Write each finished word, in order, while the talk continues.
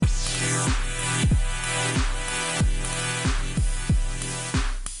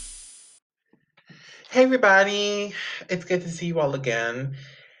Hey everybody, it's good to see you all again.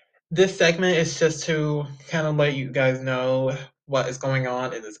 This segment is just to kind of let you guys know what is going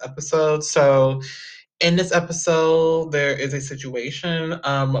on in this episode. So, in this episode, there is a situation.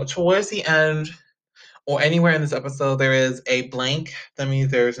 Towards the end, or anywhere in this episode, there is a blank. That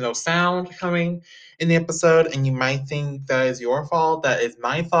means there's no sound coming in the episode, and you might think that is your fault. That is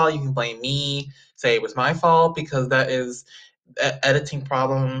my fault. You can blame me, say it was my fault, because that is editing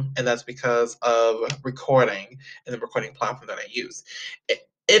problem, and that's because of recording and the recording platform that I use.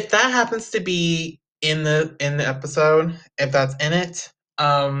 If that happens to be in the episode, if that's in it,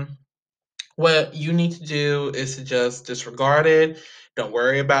 what you need to do is to just disregard it. Don't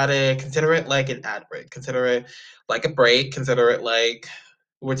worry about it. Consider it like an ad break. Consider it like a break. Consider it like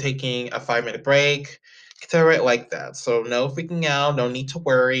we're taking a 5 minute break. Consider it like that. So no freaking out. No need to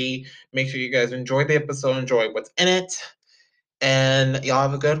worry. Make sure you guys enjoy the episode. Enjoy what's in it, and y'all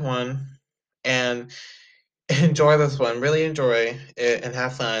have a good one. And enjoy this one. Really enjoy it and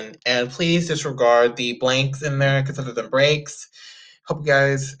have fun. And please disregard the blanks in there. Consider them breaks. Hope you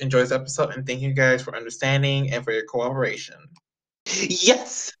guys enjoy this episode, and thank you guys for understanding and for your cooperation.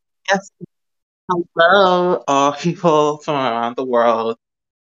 Yes, yes. Hello, all people from around the world.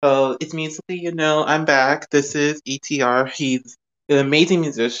 So it's me, I'm back. This is ETR. He's an amazing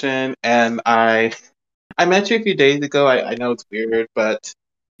musician, and I met you a few days ago. I know it's weird, but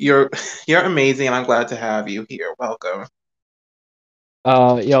you're you're amazing, and I'm glad to have you here. Welcome.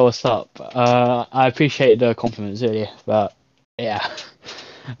 Yo, what's up? I appreciate the compliments earlier, but yeah,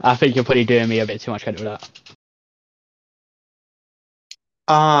 I think you're probably doing me a bit too much credit with that.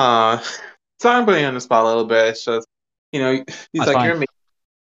 Ah, so I'm putting you on the spot a little bit. It's just, he's That's like fine. you're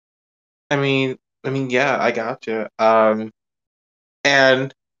amazing. Yeah, I got you.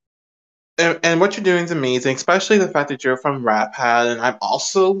 And and what you're doing is amazing, especially the fact that you're from Rap Pad and I'm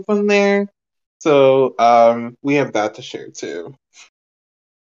also from there. So we have that to share too.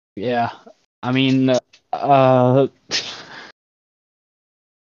 Yeah, I mean, uh,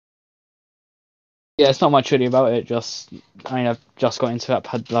 yeah, it's not much really about it. I've just got into that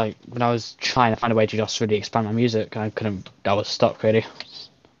pad like when I was trying to find a way to just really expand my music. I couldn't. I was stuck really.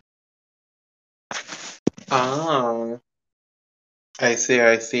 Oh, I see,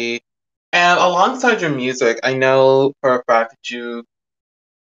 I see. And alongside your music, I know for a fact that you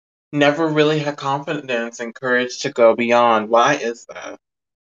never really had confidence and courage to go beyond. Why is that?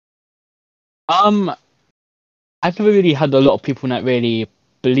 Um, I've never really had a lot of people that really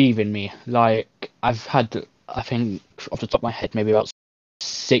believe in me. Like I've had, I think off the top of my head, maybe about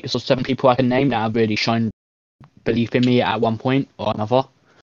 6 or 7 people I can name that have really shown belief in me at one point or another.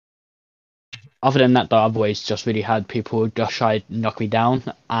 Other than that, though, I've always just really had people just try to knock me down,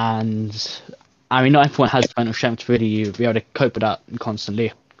 and I mean, not everyone has the mental strength to really be able to cope with that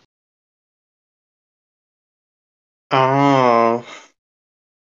constantly. Oh,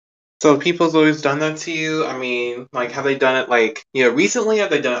 so people's always done that to you? I mean, like, have they done it recently? Or have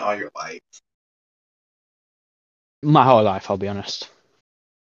they done it all your life? My whole life, I'll be honest.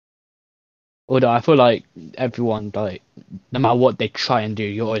 Although I feel like everyone, like, no matter what they try and do,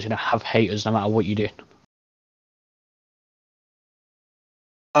 you're always gonna have haters, no matter what you do.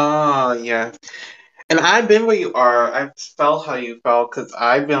 Oh, yeah. And I've been where you are. I've felt how you felt because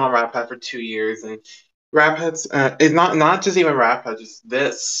I've been on Rap Pad for 2 years, and Rap Pad's it's not just even Rap Pad, just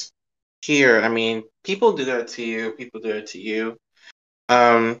this here. I mean, people do that to you. People do it to you.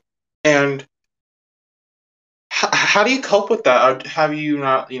 Um, and how do you cope with that? Or have you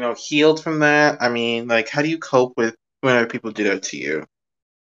not, healed from that? I mean, like, how do you cope with whenever people do that to you?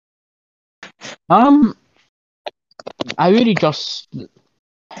 Um, I really just,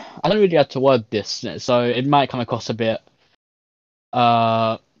 I don't really have to word this, so it might come across a bit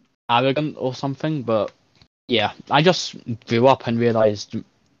uh arrogant or something, but yeah, I just grew up and realized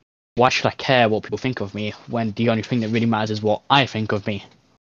why should I care what people think of me when the only thing that really matters is what I think of me?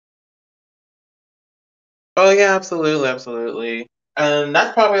 Oh yeah, absolutely, absolutely. And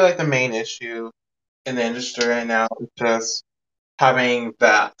that's probably like the main issue in the industry right now, is just having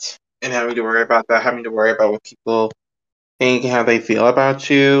that and having to worry about that, having to worry about what people think and how they feel about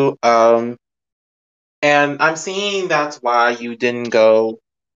you. And I'm seeing that's why you didn't go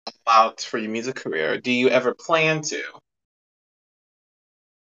out for your music career. Do you ever plan to?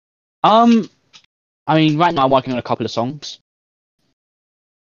 Um, I mean, right now I'm working on a couple of songs,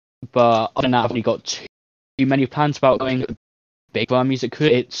 but other than that, I've only got too many plans about going big for my music career.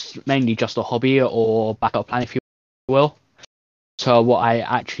 It's mainly just a hobby or backup plan, if you will, to what I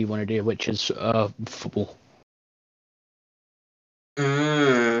actually want to do, which is football,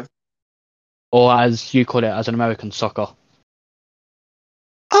 Mm. or as you call it, as an American, soccer.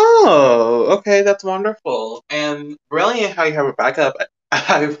 Oh, okay, that's wonderful. And brilliant how you have a backup.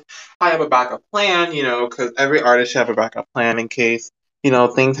 I have a backup plan, because every artist should have a backup plan in case,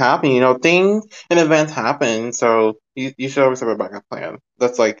 things happen. Things and events happen. So you should always have a backup plan.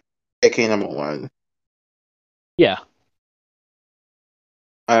 That's like AK number one. Yeah,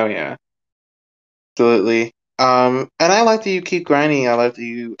 Oh yeah, absolutely. And I like that you keep grinding. I like that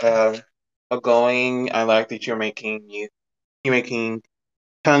you are going. I like that you're making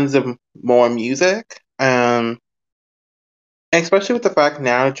tons of more music. Especially with the fact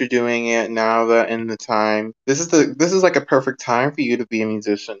now that you're doing it, now that in the time, this is like a perfect time for you to be a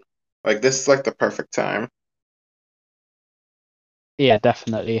musician. Like this is like the perfect time. yeah,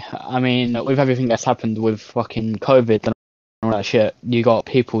 definitely. I mean, with everything that's happened with fucking COVID and all that shit, you got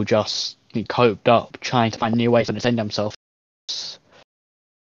people just coped up trying to find new ways to entertain themselves.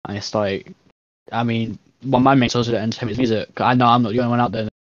 And it's like, I mean, one of my main sources of entertainment is music. I know I'm not the only one out there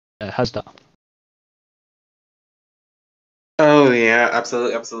that has that. Oh yeah,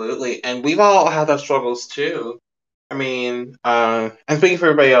 absolutely, absolutely. And we've all had our struggles too. I mean, and speaking for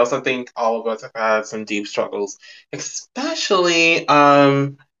everybody else, I think all of us have had some deep struggles, especially,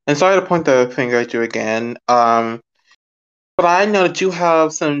 and sorry to point the finger at you again, but I know that you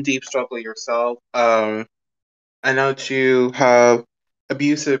have some deep struggle yourself. I know that you have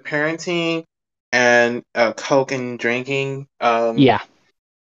abusive parenting and coke and drinking. Yeah.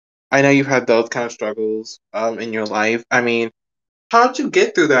 I know you've had those kind of struggles in your life. I mean, how did you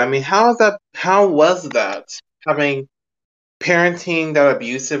get through that? I mean, how was that having parenting that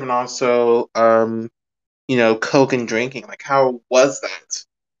abusive and also coke and drinking? Like how was that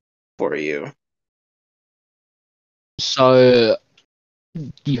for you? So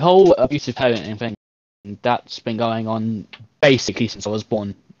the whole abusive parenting thing that's been going on basically since I was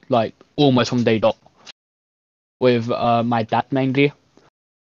born, like almost from day dot, with my dad mainly.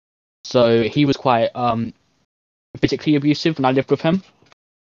 So he was quite physically abusive when I lived with him,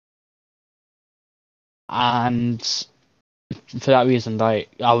 and for that reason, like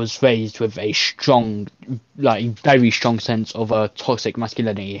I was raised with a strong, like very strong sense of a toxic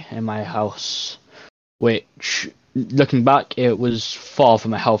masculinity in my house, which, looking back, it was far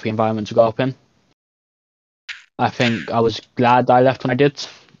from a healthy environment to grow up in. I think I was glad I left when I did,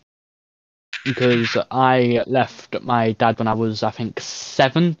 because I left my dad when I was, I think,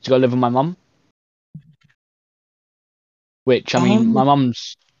 7 to go live with my mum. Which, I mean, my Um,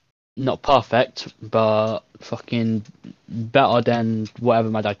 mum's not perfect, but fucking better than whatever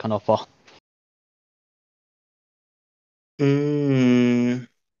my dad can offer. mm,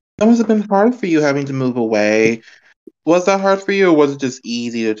 that must have been hard for you having to move away. Was that hard for you, or was it just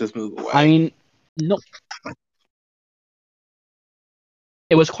easy to just move I away? mean, not.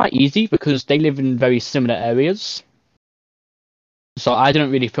 It was quite easy because they live in very similar areas, so I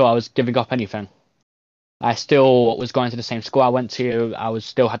didn't really feel I was giving up anything. I still was going to the same school I went to. I was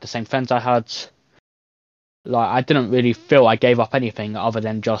still had the same friends I had. Like I didn't really feel I gave up anything other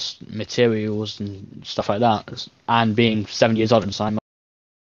than just materials and stuff like that. And being 7 years old at the time,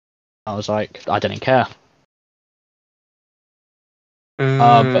 I was like, I didn't care.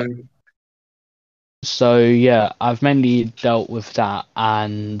 But Mm, so yeah, I've mainly dealt with that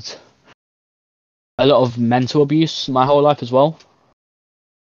and a lot of mental abuse my whole life as well.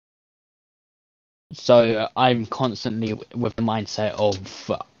 So I'm constantly with the mindset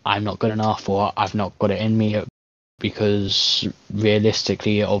of I'm not good enough or I've not got it in me, because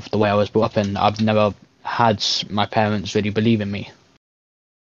realistically of the way I was brought up in, I've never had my parents really believe in me.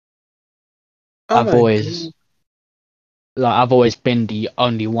 oh I've my always goodness. I've always been the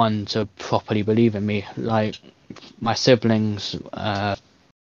only one to properly believe in me. Like my siblings, I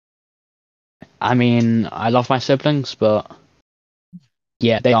mean, I love my siblings, but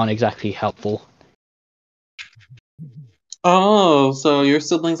yeah, they aren't exactly helpful. Oh, so your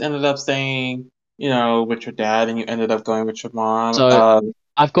siblings ended up staying, with your dad, and you ended up going with your mom. So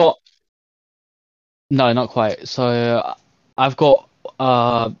I've got no, not quite. So I've got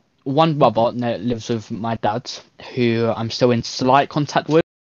one brother that lives with my dad, who I'm still in slight contact with.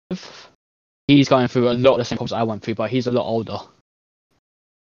 He's going through a lot of the same problems I went through, but he's a lot older.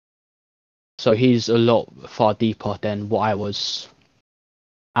 So he's a lot far deeper than what I was.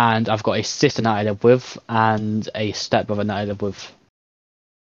 And I've got a sister that I live with and a stepbrother that I live with.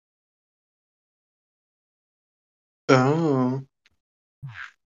 Oh.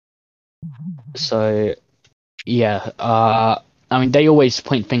 So yeah, I mean they always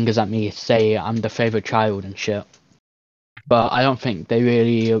point fingers at me, say I'm the favorite child and shit. But I don't think they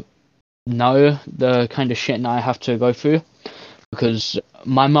really know the kind of shit that I have to go through, because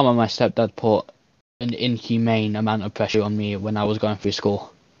my mum and my stepdad put an inhumane amount of pressure on me when I was going through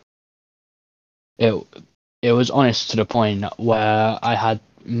school. it it was honest to the point where I had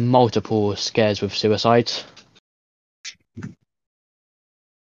multiple scares with suicide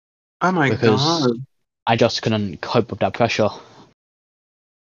Oh my because god. I just couldn't cope with that pressure.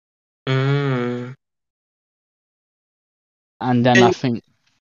 Mm. And then I And think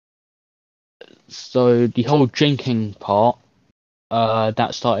so the whole drinking part,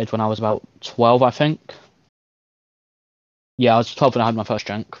 that started when I was about 12, I think. Yeah, I was 12 when I had my first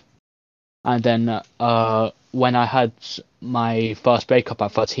drink. And then when I had my first breakup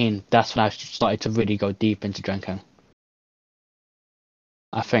at 13, that's when I started to really go deep into drinking.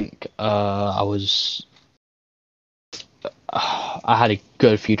 I think I had a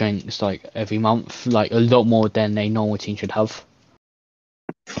good few drinks like every month, like a lot more than a normal teen should have.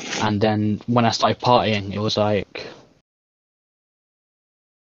 And then when I started partying, it was like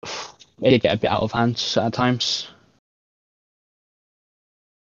it did get a bit out of hand at times.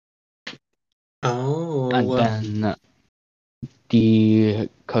 And oh. then the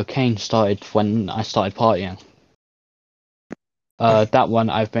cocaine started when I started partying. That one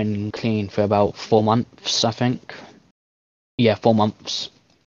I've been clean for about 4 months, I think. Yeah, 4 months.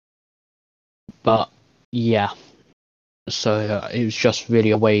 But yeah, so it was just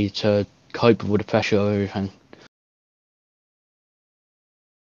really a way to cope with the pressure of everything.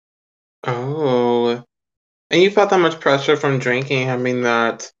 Oh. And you felt that much pressure from drinking, having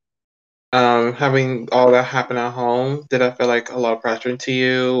all that happen at home? Did that feel like a lot of pressure to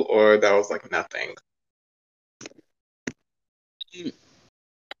you, or that was like nothing?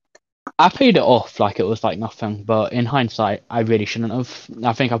 I played it off like it was like nothing, but in hindsight, I really shouldn't have.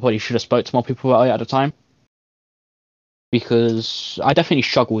 I think I probably should have spoke to more people about it at the time because I definitely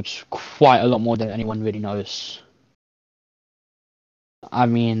struggled quite a lot more than anyone really knows. I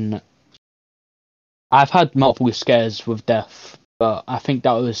mean, I've had multiple scares with death, but I think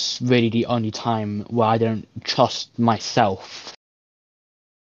that was really the only time where I didn't trust myself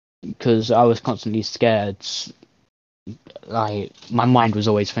because I was constantly scared. Like my mind was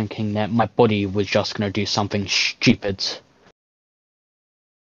always thinking that my body was just gonna do something stupid.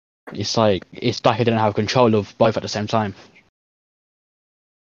 It's like I didn't have control of both at the same time.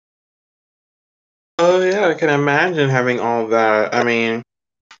 Oh yeah, I can imagine having all that. I mean,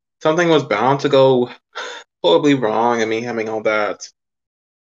 something was bound to go horribly wrong. I mean, having all that.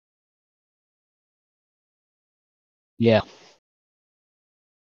 Yeah,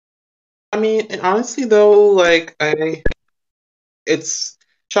 I mean, and honestly though, it's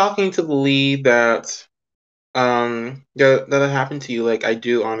shocking to believe that it happened to you. Like I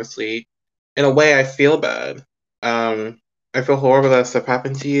do honestly, in a way, I feel bad. I feel horrible that stuff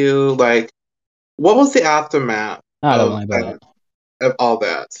happened to you. Like, what was the aftermath I don't of worry about that, it. of all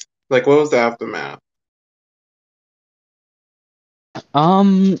that? Like, what was the aftermath?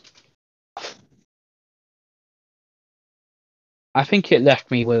 Um, I think it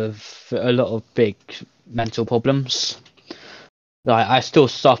left me with a lot of big mental problems. Like I still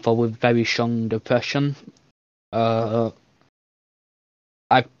suffer with very strong depression. Uh,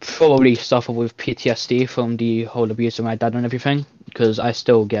 I probably suffer with PTSD from the whole abuse of my dad and everything because I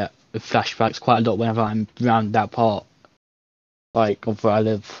still get flashbacks quite a lot whenever I'm around that part, like of where I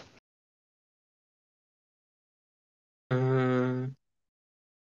live. Mm,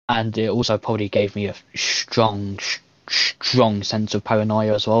 And it also probably gave me a strong sense of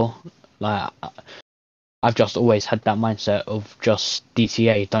paranoia as well. Like I've just always had that mindset of just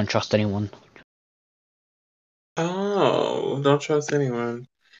DTA, don't trust anyone. oh, don't trust anyone.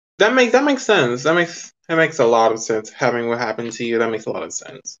 That makes sense. That makes a lot of sense. Having what happened to you, that makes a lot of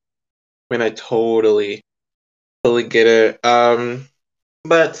sense. I mean, I totally get it.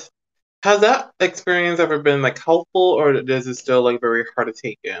 But has that experience ever been like helpful, or is it still like very hard to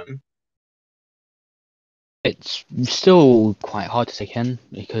take in? It's still quite hard to take in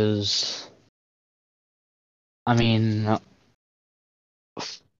because I mean I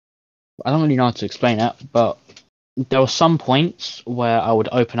don't really know how to explain it, but there were some points where I would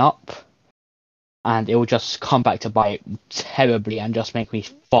open up and it would just come back to bite terribly and just make me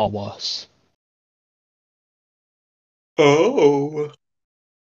far worse. Oh,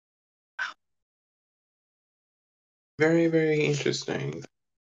 very, very interesting.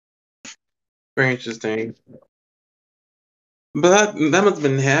 Very interesting. But that must have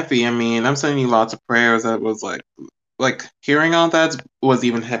been happy. I mean, I'm sending you lots of prayers. That was like hearing all that was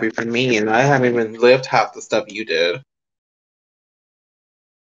even happy for me, and I haven't even lived half the stuff you did.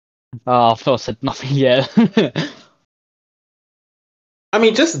 Oh, I've not said nothing yet. I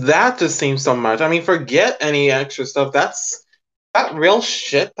mean, just that just seems so much. I mean, forget any extra stuff. That real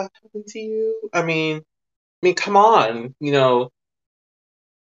shit that happened to you. I mean, come on.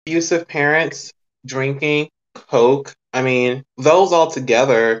 Abusive parents. drinking, coke. I mean, those all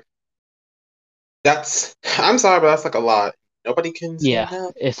together, that's, I'm sorry, but that's like a lot. Nobody can say Yeah,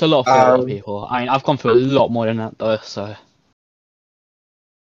 no. it's a lot for a lot of Um, people. I mean, I've gone through a lot more than that though. So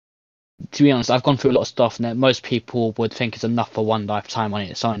to be honest, I've gone through a lot of stuff that most people would think is enough for one lifetime on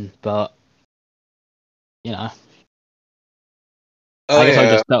its own. But you know, oh I guess I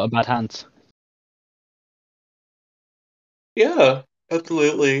yeah, just dealt a bad hand. yeah,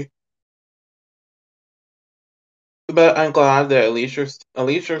 absolutely. But I'm glad that at least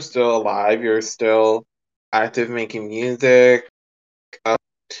you're still alive. You're still active making music. Uh,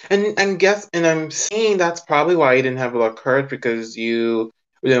 and I'm seeing that's probably why you didn't have a lot of courage because you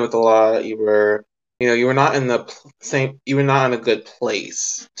were dealing with a lot. You were not in the same. You were not in a good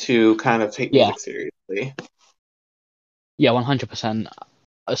place to kind of take Yeah, music seriously. yeah, 100%.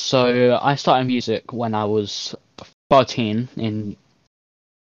 So I started music when I was 13 in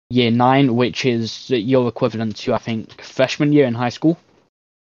year 9, which is your equivalent to I think freshman year in high school.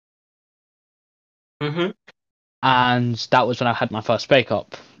 Hmm. And that was when I had my first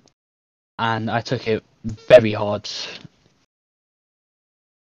breakup, and I took it very hard.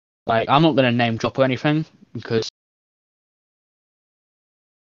 Like, I'm not gonna name drop or anything because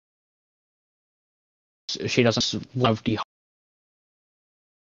she doesn't one of the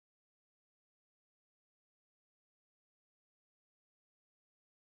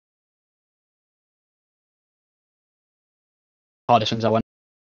hardest things I went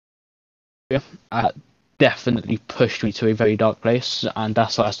through. Definitely pushed me to a very dark place, and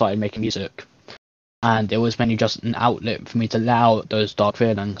that's why I started making music. And it was mainly just an outlet for me to allow out those dark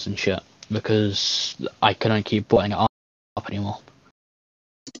feelings and shit because I couldn't keep putting it up anymore.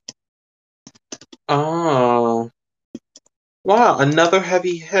 Oh, wow! Another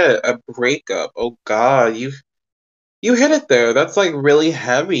heavy hit, a breakup. Oh God, you hit it there. That's like really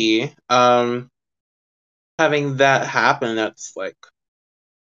heavy. Having that happen, that's like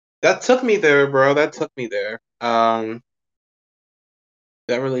that took me there, bro. That took me there. That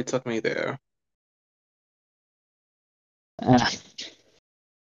really took me there. Uh,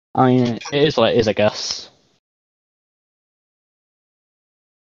 I mean, it is what it is, I guess.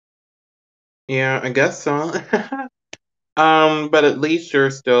 Yeah, I guess so. But at least you're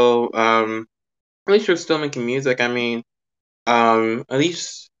still making music. I mean, at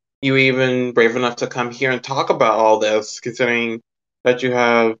least you even brave enough to come here and talk about all this, considering that you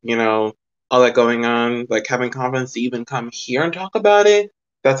have, all that going on, like having confidence to even come here and talk about it.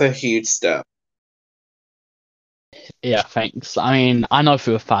 That's a huge step. Yeah, thanks. I mean, I know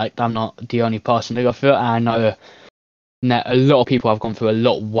for a fact I'm not the only person to go through it, and I know that a lot of people have gone through a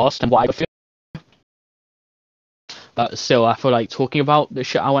lot worse than what I go through. But still, I feel like talking about the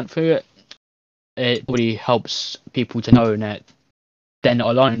shit I went through, it really helps people to know that they're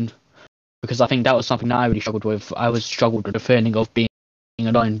not alone. Because I think that was something that I really struggled with. I was struggled with the feeling of being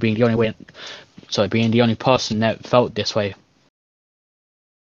alone, being the only person that felt this way.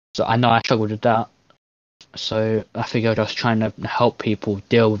 So I know I struggled with that. So I figured I was trying to help people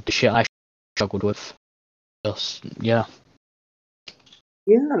deal with the shit I struggled with. Just, yeah.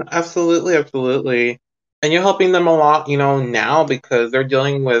 Yeah, absolutely, absolutely. And you're helping them a lot, now because they're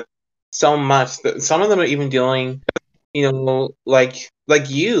dealing with so much that some of them are even dealing, like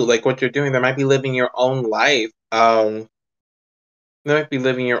what you're doing. They might be living your own life. They might be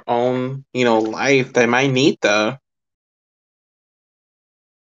living your own, life. They might need the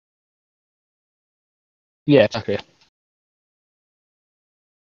Yeah, exactly.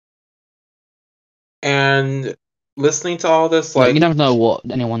 and listening to all this, Like, you like, never know what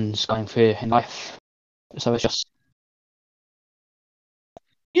anyone's going through in life. So it's just,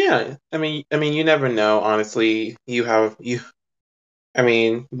 yeah. I mean, you never know. Honestly, I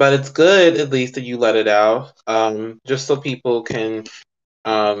mean, but it's good at least that you let it out, just so people can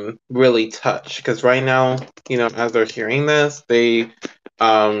really touch because right now, as they're hearing this,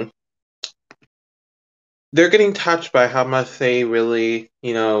 um they're getting touched by how much they really,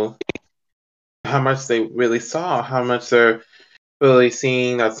 how much they really saw, how much they're really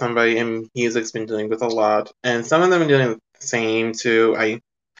seeing that somebody in music's been dealing with a lot, and some of them are dealing with the same too.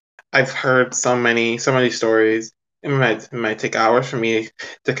 I've heard so many stories. It might take hours for me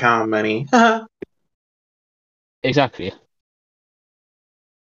to count how many. exactly.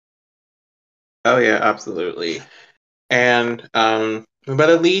 Oh yeah, absolutely. And but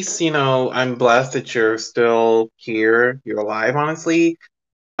at least, I'm blessed that you're still here. You're alive, honestly.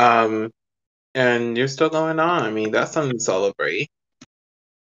 Um, and you're still going on. I mean, that's something to celebrate.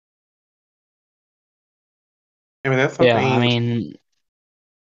 I mean, that's Yeah, I something. mean,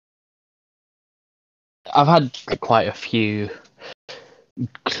 I've had like, quite a few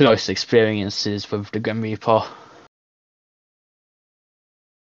close experiences with the Grim Reaper.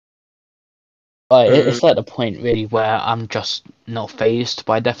 But Mm. it's at the point really where I'm just not phased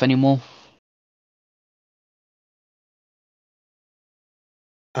by death anymore.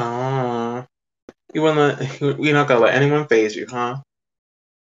 Oh, you're not gonna let anyone phase you, huh?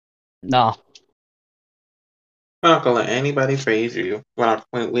 Nah. We're not gonna let anybody phase you.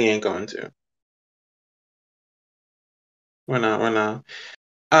 We ain't going to. We're not. We're not.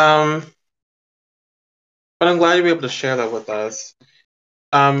 Um, but I'm glad you were able to share that with us.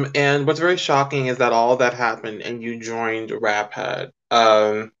 And what's very shocking is that all that happened and you joined Rap Head.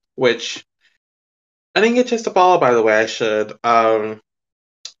 Which I didn't get just to follow, by the way. I should.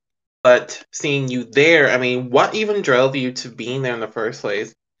 But seeing you there, I mean, what even drove you to being there in the first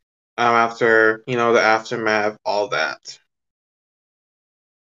place? After the aftermath, all that.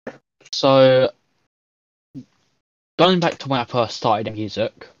 So going back to when I first started in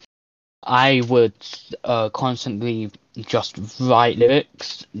music, I would constantly just write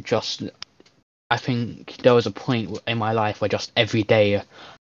lyrics. I think there was a point in my life where just every day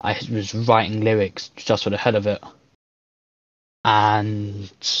I was writing lyrics just for the hell of it.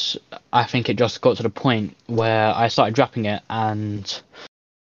 And I think it just got to the point where I started rapping it, and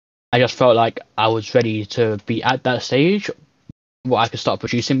I just felt like I was ready to be at that stage where I could start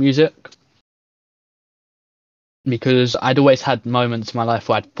producing music. Because I'd always had moments in my life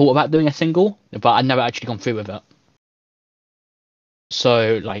where I'd thought about doing a single, but I'd never actually gone through with it.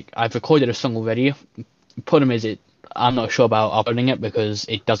 So, like, I've recorded a song already. Problem is, I'm not sure about uploading it because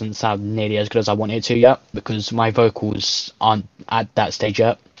it doesn't sound nearly as good as I want it to yet. Because my vocals aren't at that stage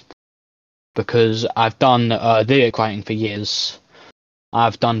yet. Because I've done lyric writing for years.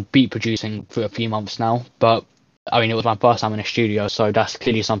 I've done beat producing for a few months now, but I mean, it was my first time in a studio, so that's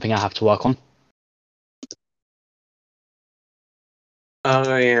clearly something I have to work on.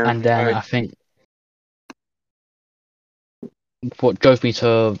 Oh yeah. And then I think what drove me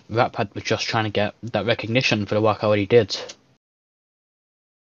to Rapad was just trying to get that recognition for the work I already did.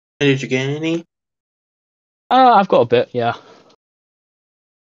 Did you get any? I've got a bit, yeah.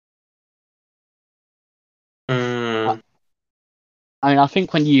 I, Mm. I mean, I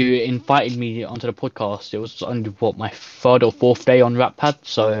think when you invited me onto the podcast, it was only my third or fourth day on Rapad,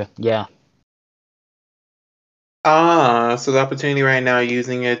 so yeah. So the opportunity right now,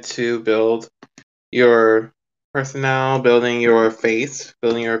 using it to build your personnel, building your face,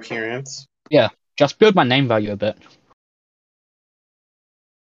 building your appearance. Yeah, just build my name value a bit.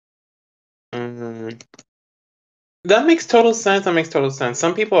 Mm. That makes total sense. That makes total sense.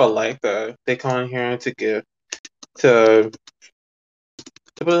 Some people are like that. They come in here to to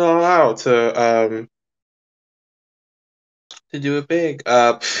put it all out, to do it big.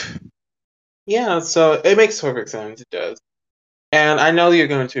 Yeah. So it makes perfect sense. It does. And I know you're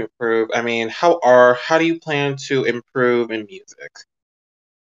going to improve. I mean, how do you plan to improve in music?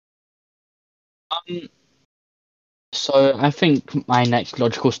 Um, so I think my next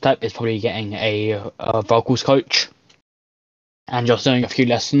logical step is probably getting a vocals coach and just doing a few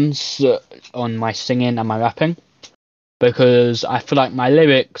lessons on my singing and my rapping. Because I feel like my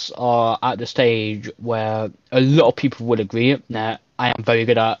lyrics are at the stage where a lot of people would agree that I am very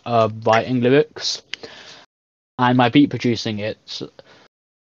good at writing lyrics, and my beat producing it.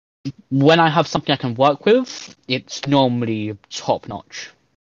 When I have something I can work with, it's normally top notch.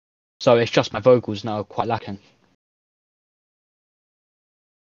 So it's just my vocals now are quite lacking.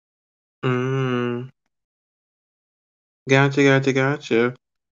 Mm, gotcha, gotcha, gotcha.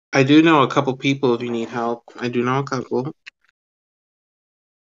 I do know a couple people if you need help. I do know a couple.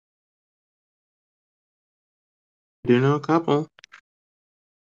 I do know a couple.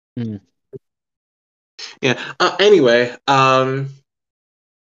 Hmm. Yeah. Anyway, but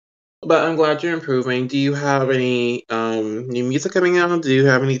I'm glad you're improving. Do you have any new music coming out? Do you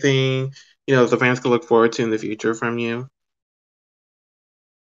have anything the fans can look forward to in the future from you?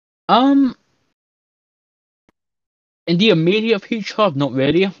 Um, in the immediate future, not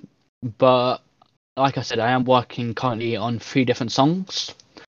really, but like I said, I am working currently on 3 different songs,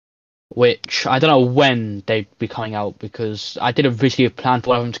 which I don't know when they'd be coming out because I did originally plan for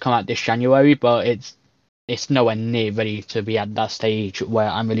one of them to come out this January, but it's nowhere near ready to be at that stage where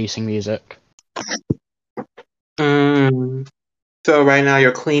I'm releasing music. Mm. So right now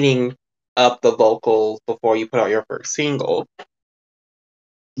you're cleaning up the vocals before you put out your first single.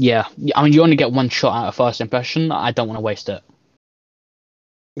 Yeah, I mean you only get one shot at a first impression. I don't want to waste it.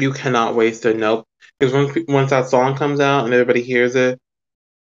 You cannot waste a note because once that song comes out and everybody hears it,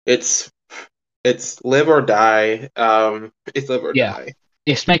 it's it's live or die. It's live or Yeah, die.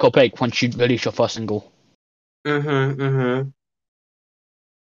 it's make or break once you release your first single. Mm-hmm. Mm-hmm.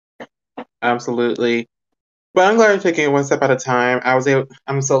 Absolutely. But I'm glad you're taking it one step at a time.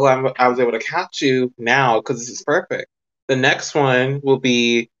 I'm so glad I was able to catch you now because this is perfect. The next one will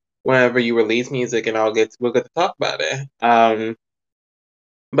be whenever you release music, and we'll get to talk about it.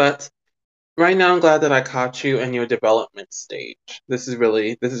 But right now, I'm glad that I caught you in your development stage. This is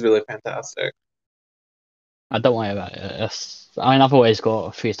really fantastic. I don't worry about it. I mean, I've always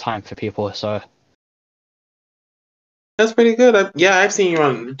got free time for people, so That's pretty good. Yeah, I've seen you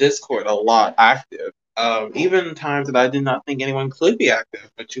on Discord a lot, active. Even times that I did not think anyone could be active,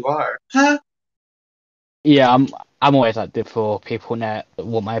 but you are. Huh? yeah, I'm always active for people that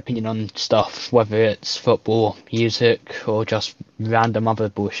want my opinion on stuff, whether it's football, music, or just random other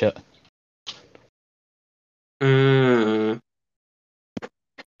bullshit. Mm.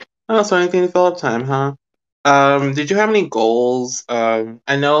 Oh, so anything to fill up time, huh? Did you have any goals? I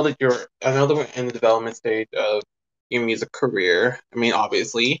know that we're in the development stage of your music career. I mean,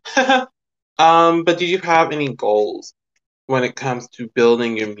 obviously. But did you have any goals when it comes to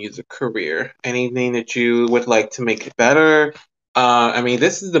building your music career? Anything that you would like to make it better? I mean,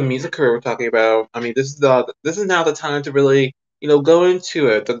 this is the music career we're talking about. I mean, this is now the time to really, go into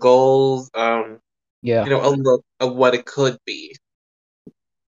it. The goals, Yeah. a look of what it could be.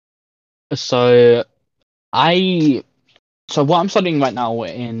 So I so what I'm studying right now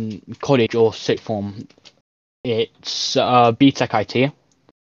in college or sixth form, it's BTech IT,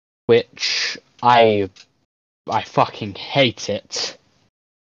 which I fucking hate it.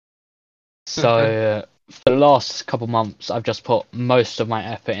 So for the last couple months, I've just put most of my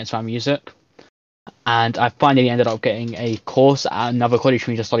effort into my music, and I finally ended up getting a course at another college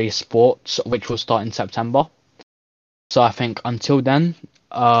for me to study sports, which will start in September. So I think until then,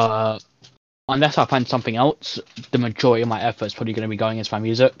 uh, unless I find something else, the majority of my effort is probably going to be going into my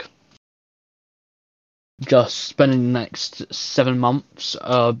music. Just spending the next 7 months,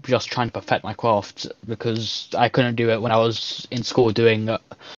 just trying to perfect my craft because I couldn't do it when I was in school doing my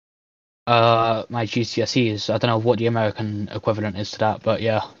GCSEs. I don't know what the American equivalent is to that, but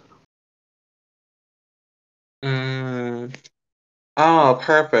yeah. Mm. Oh,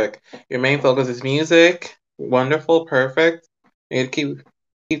 perfect. Your main focus is music. Wonderful, perfect. You keep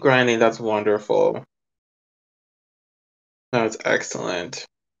grinding. That's wonderful. That's excellent.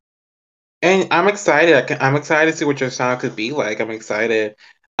 And I'm excited. I'm excited to see what your sound could be like. I'm excited.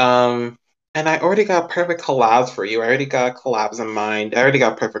 Um, and I already got perfect collabs for you. I already got collabs in mind. I already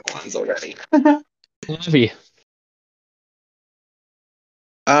got perfect ones already. Maybe.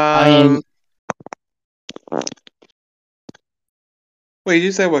 I Um, mean, wait,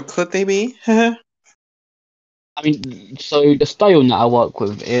 you said what could they be? so the style that I work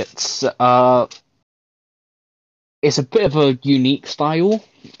with, it's a bit of a unique style.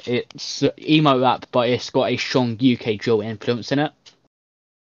 It's emo rap, but it's got a strong UK drill influence in it.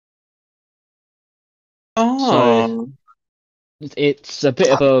 So Oh. it's a bit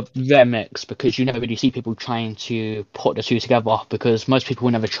of a rare mix because you never really see people trying to put the two together because most people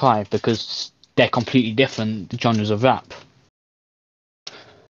will never try because they're completely different genres of rap.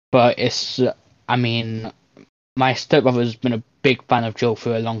 But I mean, my stepbrother's been a big fan of drill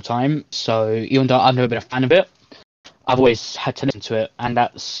for a long time, so even though I've never been a fan of it, I've always had to listen to it, and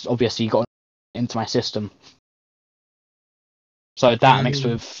that's obviously got into my system. So that mixed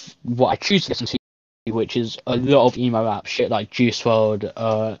Mm. with what I choose to listen to, which is a lot of emo rap shit like Juice WRLD,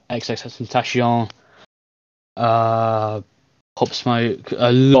 XXXTentacion, uh, Pop Smoke,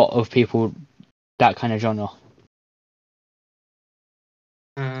 a lot of people that kind of genre.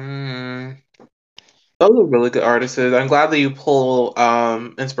 Mm. Those are really good artists. I'm glad that you pull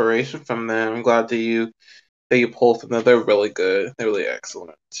inspiration from them. I'm glad that you pull from them. They're really good. They're really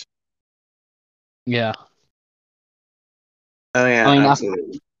excellent. Yeah, Oh yeah, I mean,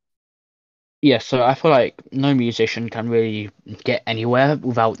 absolutely. yeah. So I feel like no musician can really get anywhere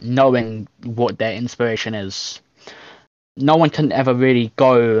without knowing what their inspiration is. No one can ever really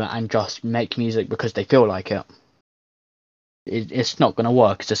go and just make music because they feel like it. It's not going to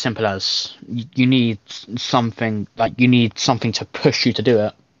work. It's as simple as you need something, like you need something to push you to do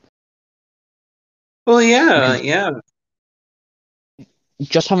it. Well, yeah, Because yeah.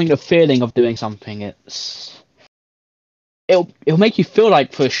 just having the feeling of doing something, it'll make you feel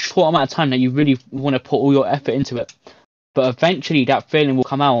like for a short amount of time that you really want to put all your effort into it. But eventually that feeling will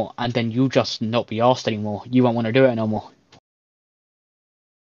come out, and then you'll just not be asked anymore. You won't want to do it no more.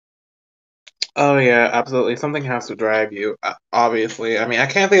 Oh yeah, absolutely. Something has to drive you. Obviously, I mean, I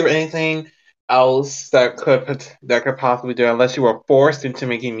can't think of anything else that could possibly do it unless you were forced into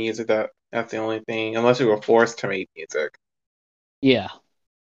making music. That's the only thing. Unless you were forced to make music. Yeah,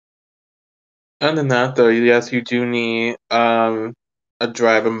 Other than that, though, yes, you do need a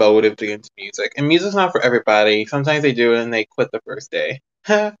drive, a motive to get into music. And music's not for everybody. Sometimes they do it and they quit the first day.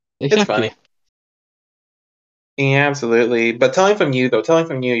 It's funny. Exactly. Yeah, absolutely. But telling from you though, telling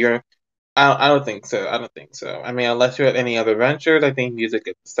from you, I don't think so. I don't think so. I mean, unless you're at any other ventures, I think music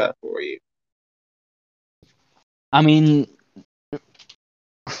is set for you. I mean,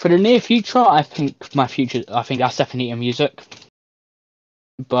 for the near future, I think that's definitely in music.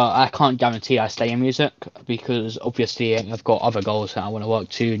 But I can't guarantee I stay in music because obviously I've got other goals that I want to work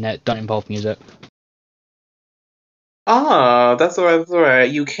to that don't involve music. Ah, that's all right. That's all right.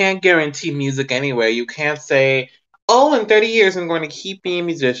 You can't guarantee music anyway. You can't say, "Oh, in 30 years I'm going to keep being a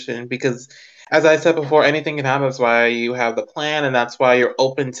musician," because, as I said before, anything can happen. That's why you have the plan, and that's why you're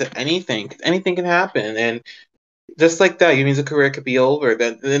open to anything. 'Cause anything can happen, and just like that, your music career could be over.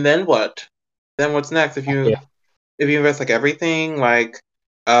 Then what? Then what's next? Yeah. If you invest like everything, Like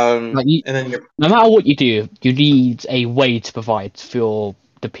you, and then you're no matter what you do, you need a way to provide for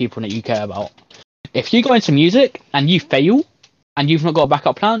the people that you care about. If you go into music and you fail and you've not got a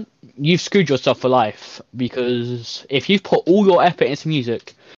backup plan, you've screwed yourself for life. Because if you've put all your effort into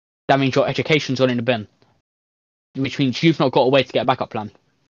music, that means your education's gone in the bin, which means you've not got a way to get a backup plan.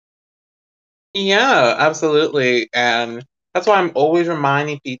 Yeah, absolutely. And that's why I'm always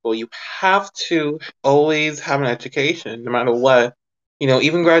reminding people you have to always have an education, no matter what.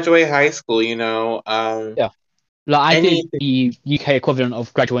 Even graduate high school, Yeah. Like I did anything. the UK equivalent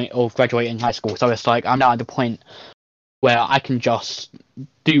of graduating high school, so it's like I'm now at the point where I can just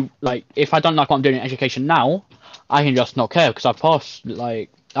do like if I don't like what I'm doing in education now, I can just not care because I've passed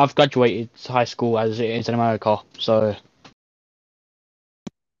I've graduated high school as it is in America. So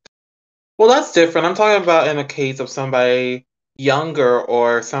Well, that's different. I'm talking about in a case of somebody younger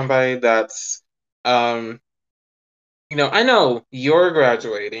or somebody that's, um, I know you're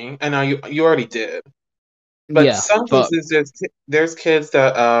graduating. I know you already did. But yeah, some but cases, there's kids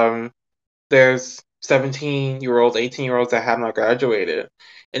that there's 17-year-olds, 18-year-olds that have not graduated.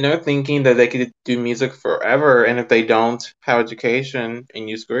 And they're thinking that they could do music forever. And if they don't have education and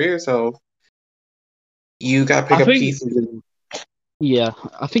you screw yourself, you got to pick I up think pieces. And, yeah,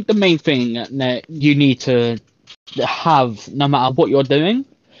 I think the main thing that you need to have, no matter what you're doing,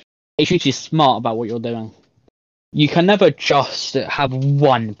 is you need to be smart about what you're doing. You can never just have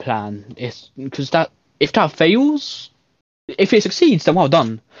one plan. It's because that if that fails, if it succeeds, then well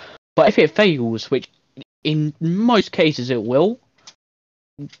done. But if it fails, which in most cases it will,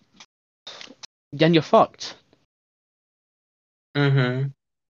 then you're fucked. hmm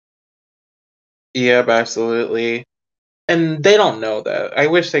Yeah, absolutely. And they don't know that. I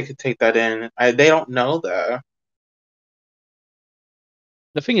wish they could take that in. They don't know that.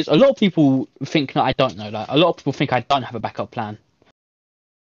 The thing is, a lot of people think that I don't know that. A lot of people think I don't have a backup plan.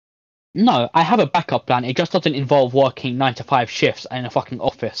 No, I have a backup plan. It just doesn't involve working 9 to 5 shifts in a fucking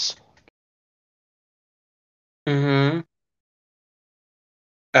office. hmm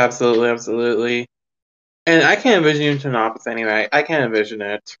Absolutely, absolutely. And I can't envision you into an office anyway. I can't envision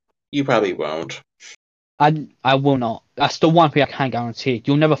it. You probably won't. I will not. That's the one thing I can guarantee.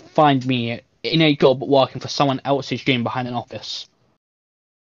 You'll never find me in a job working for someone else's dream behind an office.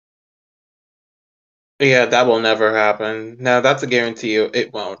 Yeah, that will never happen. No, that's a guarantee.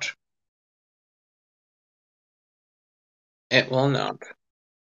 It won't. It will not.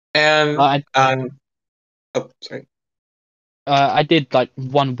 And I oh, sorry. I did like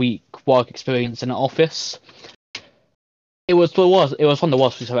 1 week work experience in an office. It was one of the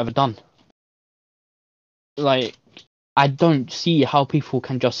worst things I've ever done. Like I don't see how people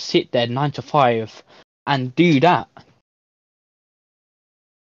can just sit there 9 to 5 and do that.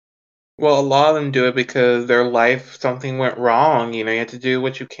 Well, a lot of them do it because their life something went wrong. You have to do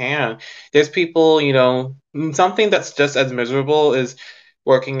what you can. There's people, something that's just as miserable is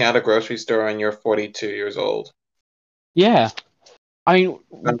working at a grocery store and you're 42 years old. Yeah, I mean,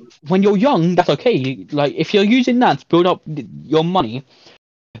 Um, when you're young, that's okay. Like if you're using that to build up your money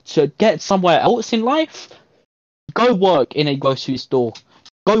to get somewhere else in life, go work in a grocery store,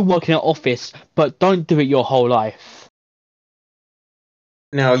 go work in an office, but don't do it your whole life.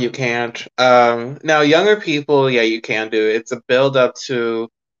 No, you can't. Now younger people, yeah, you can do it. It's a build up to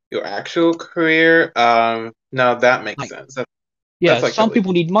your actual career. No, that makes Like, sense. yeah, That's like some totally.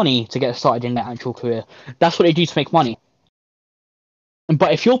 people need money to get started in their actual career. That's what they do to make money.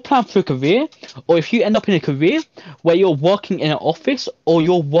 But if you're planning for a career, or if you end up in a career where you're working in an office or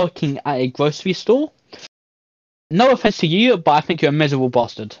you're working at a grocery store, no offense to you, but I think you're a miserable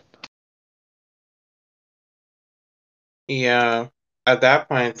bastard. Yeah. At that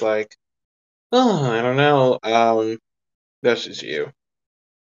point, it's like, oh, I don't know. That's just you.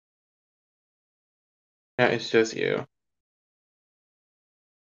 Yeah, it's just you.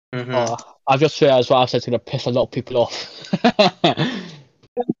 Mm-hmm. I've just realized what I said is gonna piss a lot of people off.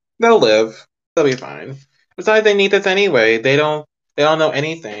 They'll live. They'll be fine. Besides, they need this anyway. They don't. They don't know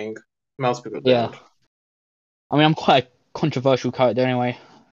anything. Most people Yeah. don't. I mean, I'm quite a controversial character anyway.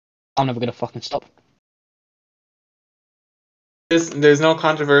 I'm never gonna fucking stop. There's no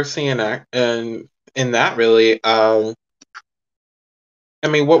controversy in that really. I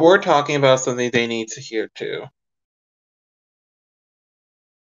mean, what we're talking about is something they need to hear too.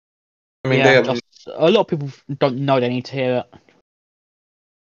 I mean, they Yeah, have. just a lot of people don't know they need to hear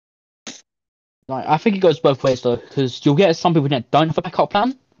it. Like, I think it goes both ways though, because you'll get some people that don't have a backup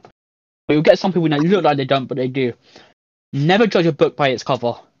plan, but you'll get some people that look like they don't, but they do. Never judge a book by its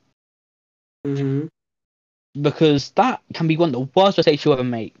cover, Mm-hmm. because that can be one of the worst mistakes you'll ever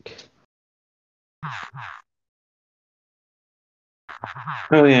make.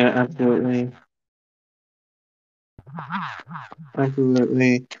 Oh yeah, absolutely,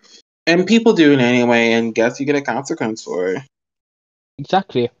 absolutely. And people do it anyway, and guess you get a consequence for it.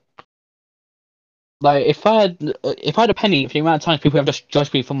 Exactly. Like, if I had a penny for the amount of times people have just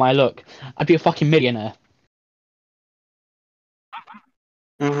judged me for my look, I'd be a fucking millionaire.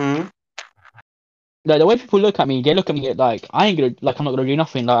 Mm-hmm. Like, the way people look at me, they look at me like I ain't gonna, like, I'm not gonna do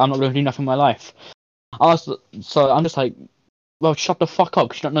nothing. Like, I'm not gonna do nothing in my life. So I'm just like, well, shut the fuck up,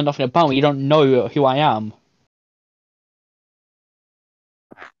 because you don't know nothing about me. You don't know who I am.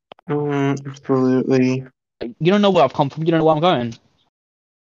 Mm-hmm. Absolutely. Like, you don't know where I've come from. You don't know where I'm going.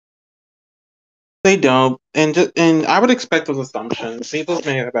 They don't, and I would expect those assumptions. People's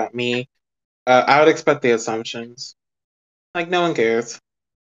made about me. I would expect the assumptions. Like no one cares.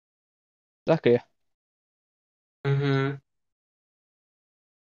 Exactly. Mm-hmm.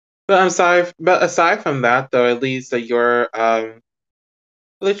 But aside from that, though, at least you're in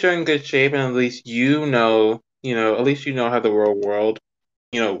good shape, and at least at least you know how the real world,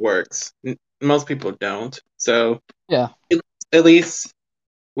 works. Most people don't. So Yeah. at least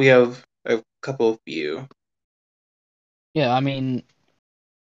we have a couple of you. Yeah. I mean,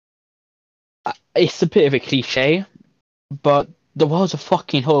 it's a bit of a cliche, but the world's a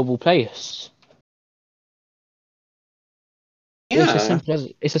fucking horrible place. Yeah.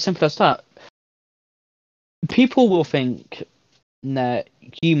 It's as simple as that. People will think that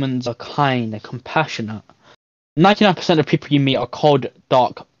humans are kind and compassionate. 99% of people you meet are cold,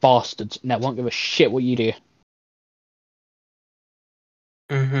 dark bastards and that won't give a shit what you do.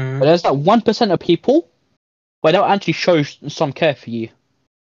 But Mm-hmm. there's that 1% of people where they'll actually show some care for you.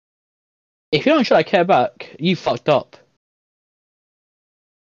 If you don't show that care back, you fucked up.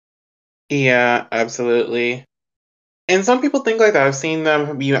 Yeah, absolutely. And some people think like that. I've seen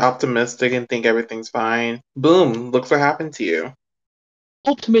them be optimistic and think everything's fine. Boom, look what happened to you.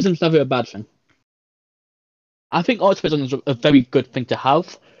 Optimism's never a bad thing. I think optimism is a very good thing to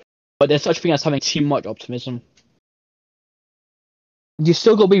have, but there's such a thing as having too much optimism. You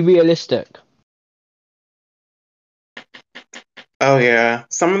still gotta be realistic. Oh yeah,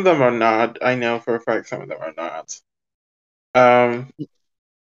 some of them are not. I know for a fact some of them are not. Um,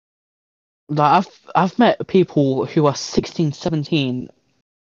 Like, I've met people who are 16, 17,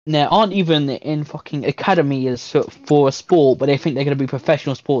 they aren't even in fucking academies for a sport, but they think they're gonna be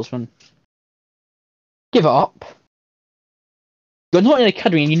professional sportsmen. Give it up. You're not in an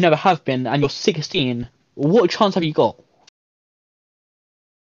academy and you never have been, and you're 16. What chance have you got?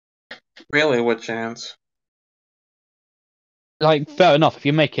 really, what chance? Like, fair enough, if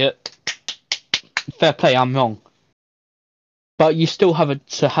you make it, fair play, I'm wrong. But you still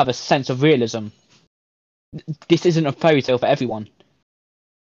to have a sense of realism. This isn't a fairy tale for everyone.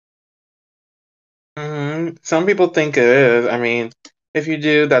 Some people think it is. I mean, if you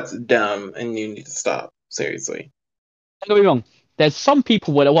do, that's dumb, and you need to stop. Seriously. Don't get me wrong. There's some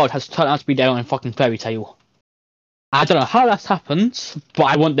people where the world has turned out to be their own fucking fairy tale. I don't know how that's happened, but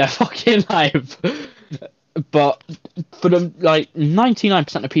I want their fucking life. But for the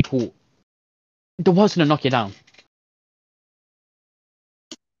 99% of people, the world's gonna knock you down.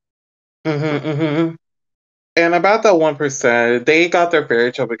 Mm-hmm. And about that 1%, they got their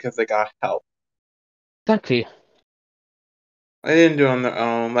fairy tale because they got help. Exactly. They didn't do it on their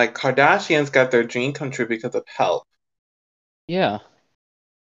own. Like Kardashians got their dream come true because of help. Yeah.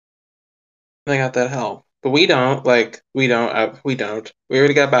 They got that help. But we don't. Like we don't. We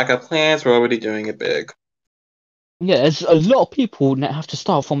already got backup plans. We're already doing it big. Yeah, there's a lot of people that have to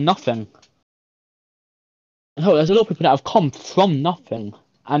start from nothing. No, there's a lot of people that have come from nothing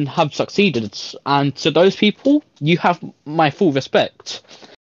and have succeeded. And to those people, you have my full respect.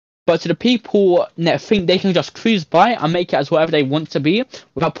 But to the people that think they can just cruise by and make it as whatever they want to be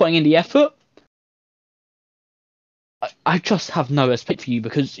without putting in the effort, I just have no respect for you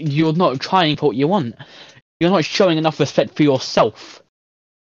because you're not trying for what you want. You're not showing enough respect for yourself.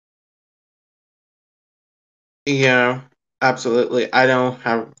 Yeah, absolutely. I don't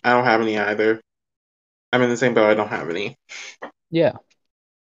have any either. I'm in the same boat. I don't have any. Yeah.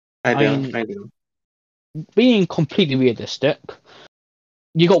 I I do. mean, I do. being completely realistic,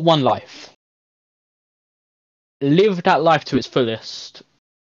 you got one life. Live that life to its fullest,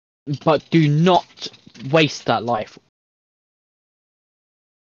 but do not waste that life.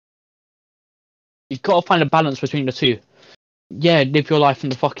 You've got to find a balance between the two. Yeah, live your life on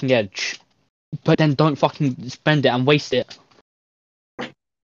the fucking edge, but then don't fucking spend it and waste it.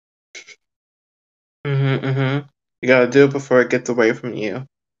 Mm-hmm. You gotta do it before it gets away from you.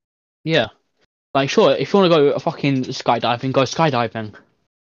 Yeah. Like, sure, if you want to go fucking skydiving, go skydiving.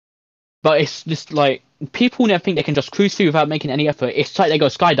 But it's just like people never think they can just cruise through without making any effort. It's like they go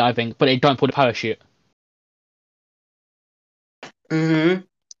skydiving, but they don't pull the parachute. Mm-hmm.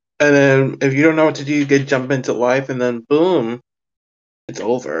 And then if you don't know what to do, you get jump into life, and then boom, it's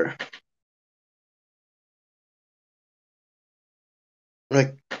over.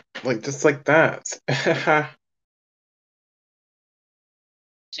 Like, like just like that.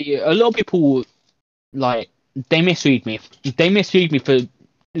 See, a lot of people like they misread me. They misread me for.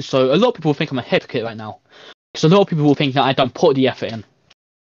 So a lot of people think I'm a hypocrite right now. Because a lot of people will think that I don't put the effort in.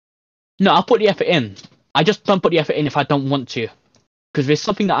 No, I put the effort in. I just don't put the effort in if I don't want to. Because if it's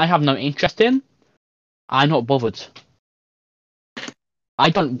something that I have no interest in, I'm not bothered. I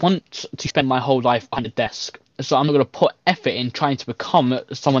don't want to spend my whole life behind a desk, so I'm not going to put effort in trying to become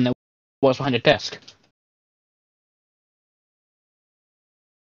someone that works behind a desk.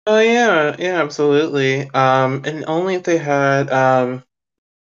 Oh yeah, yeah, absolutely. And only if they had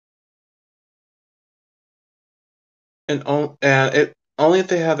and it only if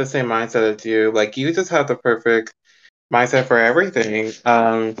they had the same mindset as you. Like you just have the perfect mindset for everything.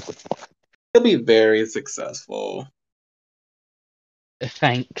 You'll be very successful.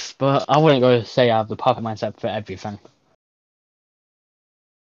 Thanks, but I wouldn't go say I have the perfect mindset for everything.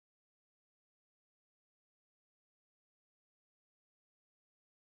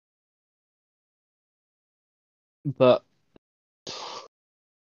 But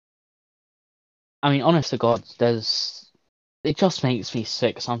I mean, honest to God, it just makes me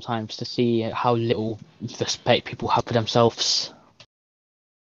sick sometimes to see how little respect people have for themselves.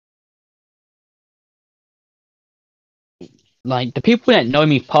 Like the people that know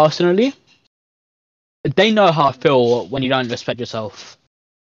me personally, they know how I feel when you don't respect yourself.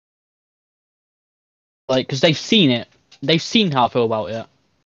 Like, because they've seen it, they've seen how I feel about it.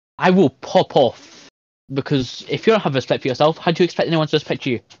 I will pop off because if you don't have respect for yourself, how do you expect anyone to respect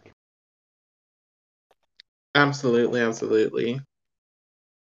you? Absolutely, absolutely.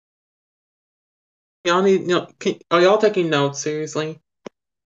 Y'all need, are y'all taking notes seriously?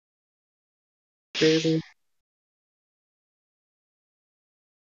 Seriously?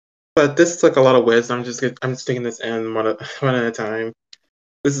 But this is like a lot of wisdom. I'm just taking this in one at a time.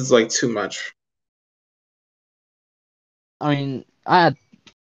 This is like too much. I mean, I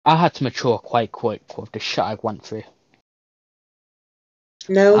had to mature quite quick with the shit I went through.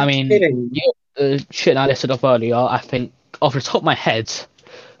 I No mean, kidding. yeah, the shit I listed off earlier, I think off the top of my head,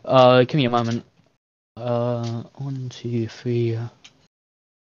 give me a moment. 1, 2, 3,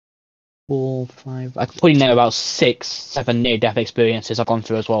 4, 5. I could probably name about 6, 7 near-death experiences I've gone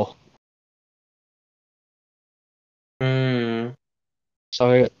through as well. Hmm.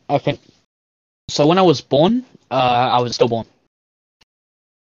 So I think so. When I was born, I was stillborn.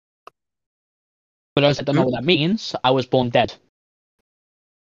 For those that don't know what that means, I was born dead.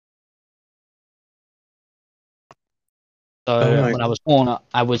 Oh So my. when I was born,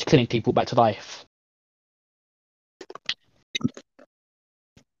 I was killing people back to life.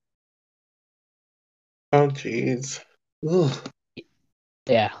 Oh jeez. Ugh.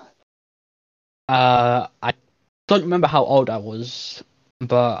 Yeah. I don't remember how old I was,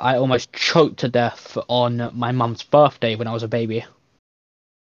 but I almost choked to death on my mum's birthday when I was a baby.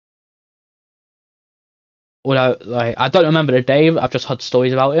 Although, like, I don't remember the day. I've just heard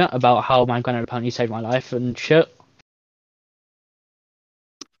stories about it, about how my granddad apparently saved my life and shit.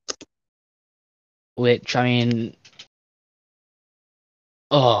 Which, I mean,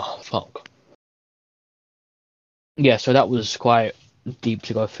 oh fuck. Yeah, so that was quite deep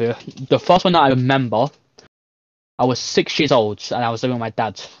to go through. The first one that I remember, I was 6 years old and I was living with my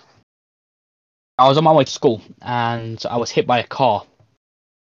dad. I was on my way to school and I was hit by a car.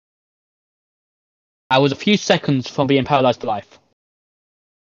 I was a few seconds from being paralyzed for life.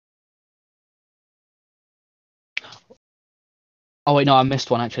 Oh wait, no, I missed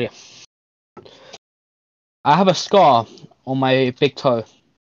one actually. I have a scar on my big toe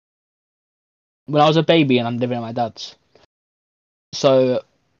when I was a baby and I'm living at my dad's. So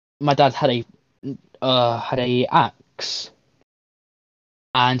my dad had a axe,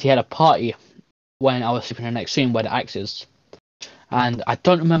 and he had a party when I was sleeping in the next room where the axe is. And I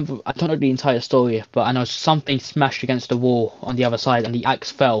don't know the entire story, but I know something smashed against the wall on the other side, and the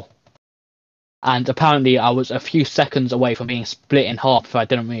axe fell. And apparently, I was a few seconds away from being split in half if I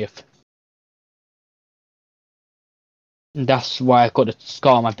didn't move. And that's why I got a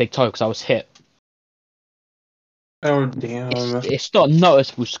scar on my big toe because I was hit. Oh damn. It's not a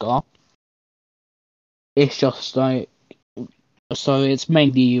noticeable scar. It's just like so. It's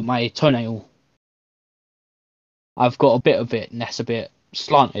mainly my toenail. I've got a bit of it, and that's a bit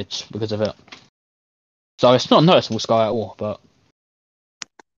slanted because of it. So it's not a noticeable scar at all. But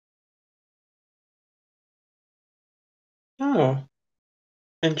Oh,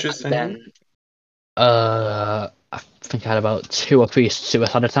 interesting. then, I think I had about 2 or 3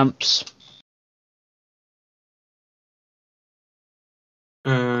 suicide attempts.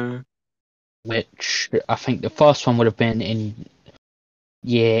 Mm, Which I think the first one would have been in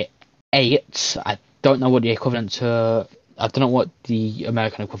year 8. I don't know what the equivalent to. I don't know what the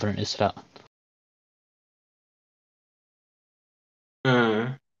American equivalent is to that.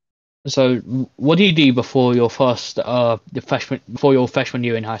 mm. So, what do you do before your before your freshman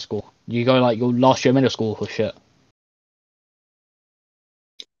year in high school? You go like your last year of middle school or shit.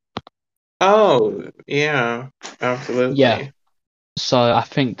 Oh, yeah, Yeah. absolutely. So I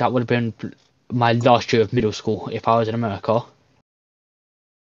think that would have been my last year of middle school if I was in America.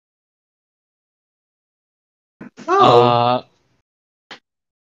 Oh, Uh,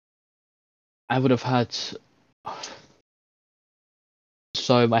 I would have had.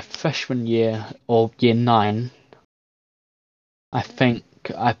 So my freshman year or year 9, I think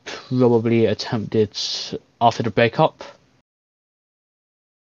I probably attempted after the breakup,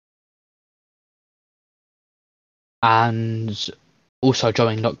 and also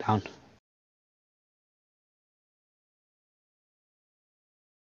during lockdown,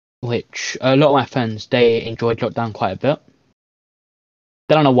 which a lot of my friends they enjoyed lockdown quite a bit.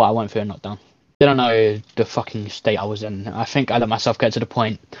 They don't know what I went through in lockdown. They don't know the fucking state I was in. I think I let myself get to the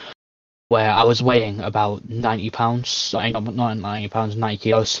point where I was weighing about 90 pounds. I not 90 pounds, 90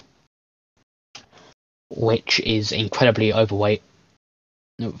 kilos, which is incredibly overweight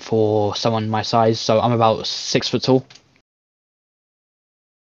for someone my size. So I'm about 6 foot tall.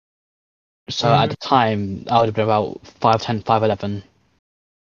 So at mm, the time, I would have been about 5'10", 5'11",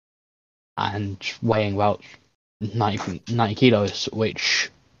 and weighing about 90 kilos, which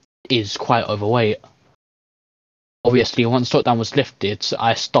is quite overweight. Obviously, once lockdown was lifted,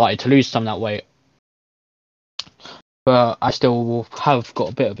 I started to lose some of that weight, but I still have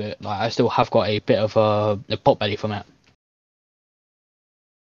got a bit of it. Like I still have got a bit of a pot belly from it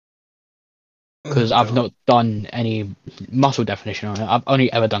because I've no. not done any muscle definition on it. I've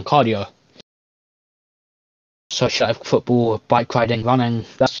only ever done cardio. So shit like football, bike riding, running.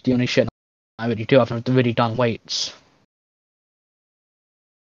 That's the only shit I really do. I've never really done weights.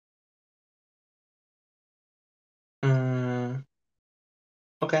 Mm,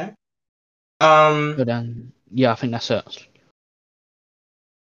 okay. But then, yeah, I think that's it.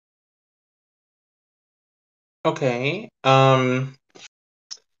 Okay. A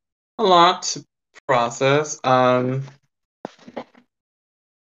lot to process. A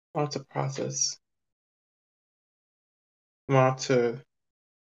lot to process. A lot to.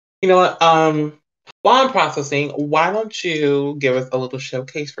 You know what? While I'm processing, why don't you give us a little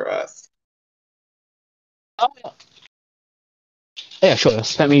showcase for us? Oh, yeah, sure.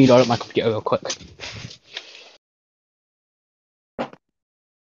 Let me load up my computer real quick.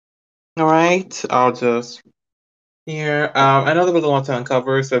 All right. I'll just here. I know there was a lot to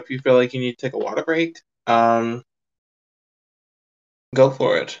uncover, so if you feel like you need to take a water break, go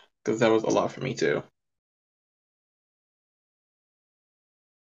for it, because that was a lot for me too.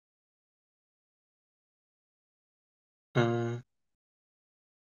 Um,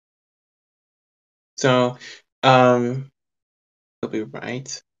 so, um, we'll be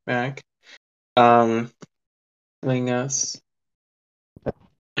right back. Um, letting us.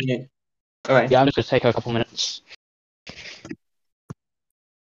 Okay. All right. Yeah, I'm just gonna take a couple minutes.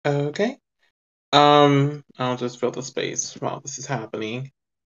 Okay. I'll just fill the space while this is happening.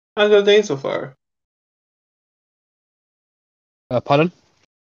 How's your day so far? Pardon?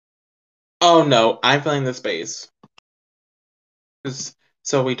 Oh no, I'm filling the space.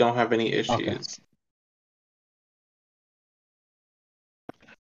 So we don't have any Okay. issues.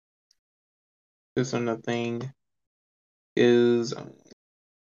 So nothing is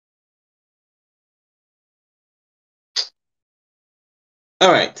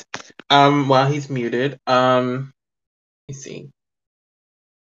All right. While he's muted, let me see.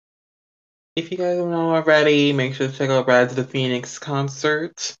 If you guys don't know already, make sure to check out Rise of the Phoenix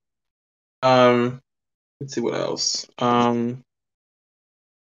concert. Let's see what else.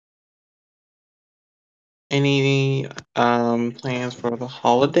 Any plans for the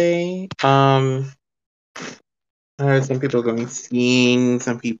holiday? I heard some people going skiing,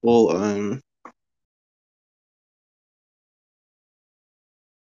 some people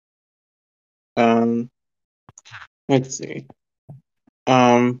let's see.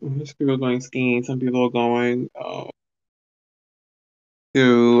 Some people are going skiing, some people are going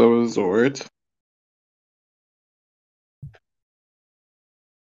to a resort.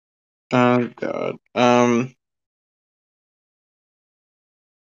 Oh God.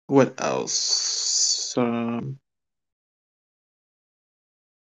 What else?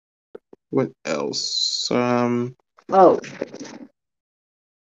 What else? Oh.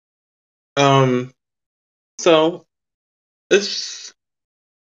 Um. So it's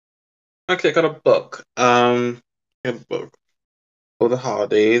actually I got a book. A book for the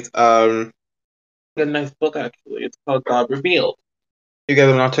holidays. A nice book actually. It's called God Revealed. If you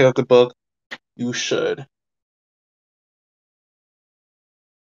guys want to check out the book, you should.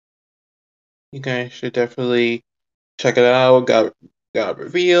 You guys should definitely check it out. God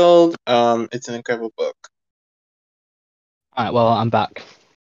Revealed. It's an incredible book. Alright, well, I'm back.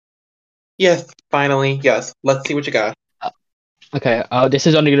 Yes, finally. Yes. Let's see what you got. Okay, this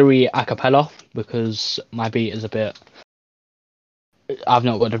is only going to be a cappella because my beat is a bit. I've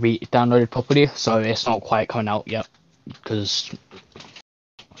not got the beat downloaded properly, so it's not quite coming out yet. Because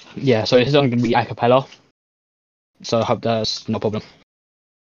yeah, so this is only going to be a cappella. So I hope that's no problem.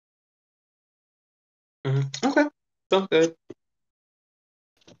 Okay, sounds good.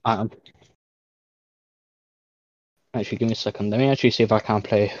 Um, Actually, give me a second. Let me actually see if I can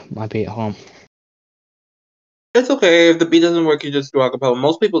play my beat at home. It's okay if the beat doesn't work. You just do acapella.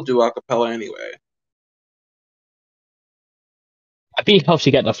 Most people do acapella anyway. My beat helps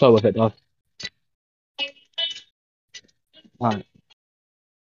you get the flow of it, though. Alright.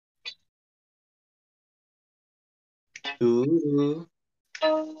 Ooh.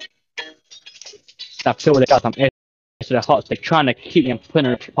 I feel the guys I'm into the hearts. They're trying to keep me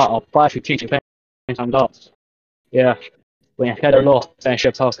putting a part of fire to teach you things I'm lost. Yeah. When you hear the law,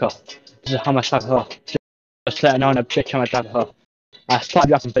 friendship poker. This is how much I her. Just letting on a bitch I'm a drag her. I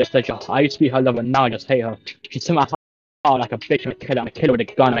started asking for this pleasure. I used to be her lover, now I just hate her. She took my heart like a bitch and a killer. I'm a killer with a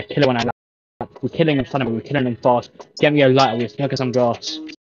gun, I'm a killer when I laugh. We're killing them suddenly, we're killing them fast. Get me a lighter, we're smoking some grass.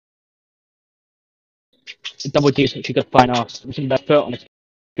 Double D's, she could find us. We should have foot on the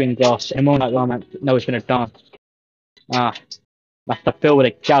green grass. And more like romance, no one's gonna dance. Ah. That's the feel with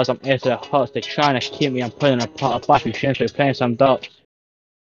the gals, I'm into the hearts, they're trying to keep me, I'm pulling apart, a battery shins, we're playing some darts.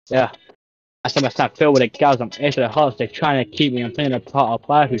 Yeah. I said, I feel with the gals, I'm into the hearts, they're trying to keep me, I'm pulling apart, a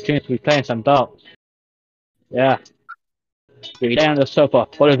battery shins, we're playing some darts. Yeah. We lay on the sofa,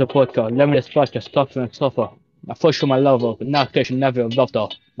 follow the vodka, lemon splash, just softer and softer. I push for my lover, but now I should never have loved her.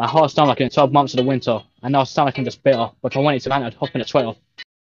 My heart sounds like in 12 months of the winter. I know I sound like I'm just bitter, but if I wanted to, I'd hop in a sweater.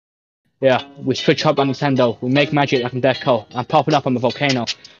 Yeah, we switch up on Nintendo, we make magic like I'm Death Cole. I'm popping up on the volcano.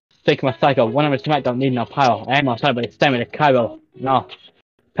 Taking my cycle, one of his smack don't need no power. I ain't my side, but it's staying with the Cairo. No.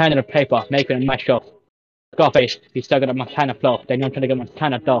 Pen and a paper, making a nice show. Scarface, he's stuck at my kind of flow. They know I'm trying to get my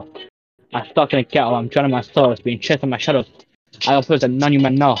kind of dough. I'm stuck in a ghetto, I'm drowning my souls, being chased by my shadows. I also that none you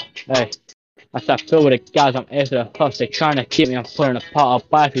men know. Hey. I start filled with the guys I'm after the plus they're trying to keep me I'm pulling apart. I'll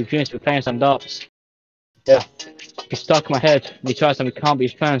buy a few drinks, we're playing some darts. Yeah. He's stuck in my head. We try something we can't be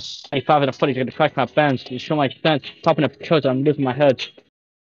his friends. 25 of the footage gonna crack my bands. You show my sense. Popping up kills I'm losing my head.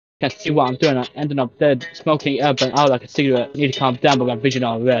 Can't see what I'm doing, I'm ending up dead. Smoking air burnt out like a cigarette. Need to calm down but my vision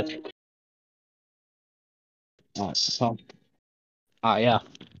all red. Alright, so yeah.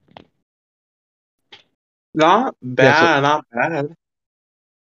 Not Yeah, so bad, not bad.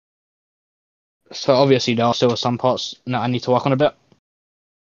 obviously there are still some parts that I need to work on a bit.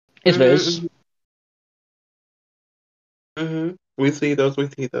 Is what it is. Mm-hmm, mm-hmm. We see those, we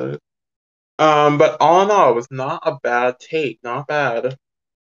see those. But all in all, it was not a bad take, not bad.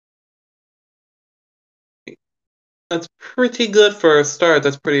 That's pretty good for a start.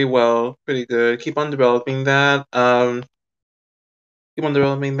 That's pretty good. Keep on developing that. Keep on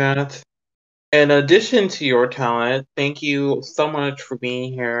developing that. In addition to your talent, thank you so much for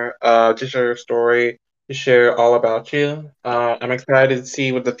being here. To share your story, to share all about you. I'm excited to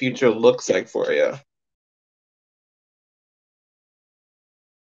see what the future looks like for you.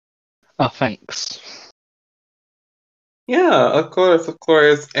 Oh, thanks. Yeah, of course, of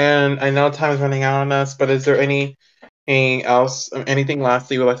course. And I know time's running out on us, but is there any Anything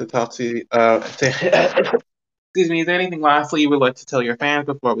lastly you would like to talk to, excuse me, is there anything lastly you would like to tell your fans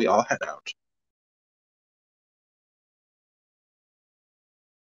before we all head out?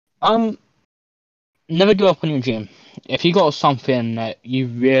 Um, Never give up on your dream. If you got something that you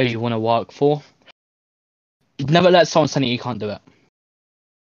really want to work for, never let someone say that you can't do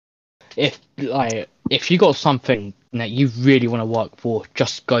it. If you got something that you really want to work for,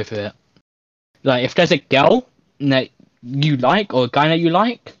 just go for it. Like if there's a girl that you like or a guy that you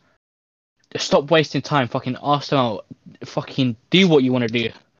like, stop wasting time. Fucking ask them out. Fucking do what you want to do.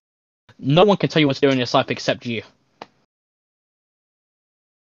 No one can tell you what to do in your life except you.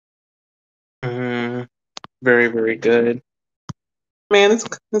 Mm, very, very good. Man,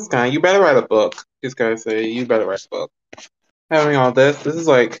 this guy, you better write a book. This guy say you better write a book. Having all this is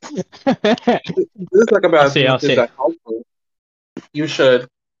like this is like I'll about as see. much I'll as see. a health book. You should.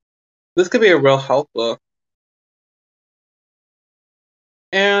 This could be a real health book.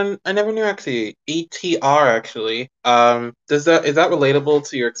 And I never knew actually ETR actually. Does that is that relatable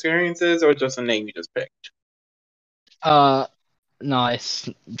to your experiences or just a name you just picked? Uh, no, it's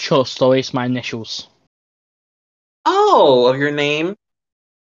short story. It's my initials. Oh, of your name?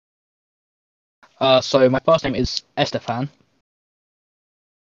 So my first name is Estefan,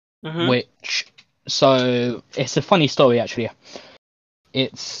 Mm-hmm. which so it's a funny story actually.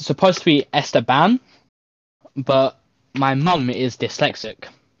 It's supposed to be Esteban, but my mum is dyslexic,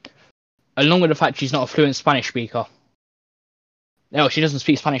 along with the fact she's not a fluent Spanish speaker. No, she doesn't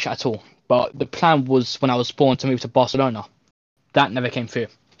speak Spanish at all. But the plan was when I was born to move to Barcelona. That never came through.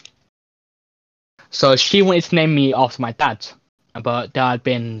 So she wanted to name me after my dad, but there had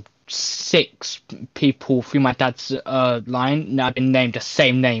been 6 people through my dad's line that had been named the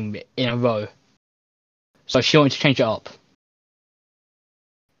same name in a row. So she wanted to change it up,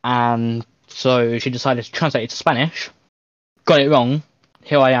 and so she decided to translate it to Spanish. Got it wrong.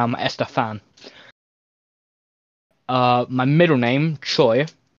 Here I am, Estefan. My middle name, Troy.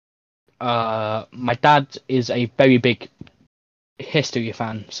 My dad is a very big history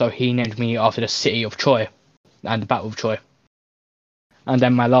fan, so he named me after the city of Troy and the Battle of Troy. And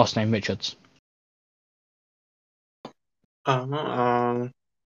then my last name, Richards. Um,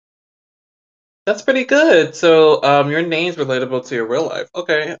 that's pretty good. So, your name's relatable to your real life.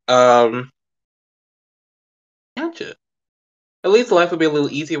 Okay. Gotcha. At least life would be a little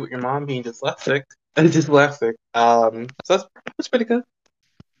easier with your mom being dyslexic. Dyslexic. So that's pretty good.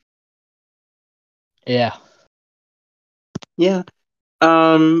 Yeah, Yeah.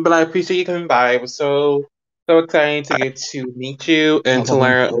 But I appreciate you coming by. It was so exciting to get to meet you no and to problem.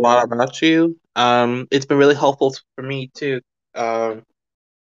 learn a lot about you. It's been really helpful for me too. Um,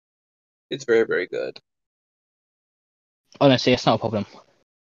 it's very, very good. Honestly, it's not a problem.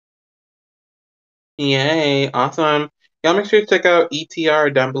 Yay, awesome. Y'all make sure to check out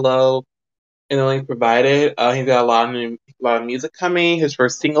ETR down below in the link provided. He's got a lot of music coming. His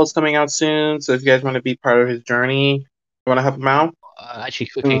first single's coming out soon. So if you guys want to be part of his journey, you want to help him out. Actually,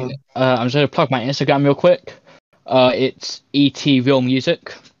 quickly, Mm. I'm just going to plug my Instagram real quick. It's Real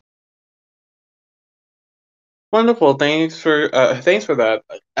Music. Wonderful. Thanks for that.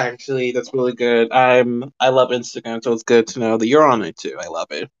 Actually, that's really good. I love Instagram, so it's good to know that you're on it too. I love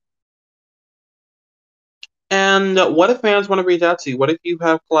it. And what if fans want to reach out to you? What if you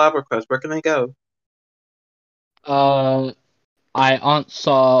have collab requests? Where can they go? Uh, I answer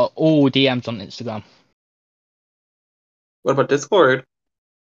all DMs on Instagram. What about Discord?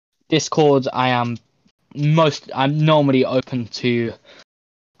 Discord, I'm normally open to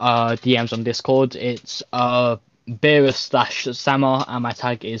DMs on Discord. It's Beerus-Sama and my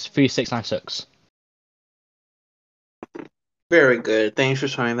tag is 3696. Very good. Thanks for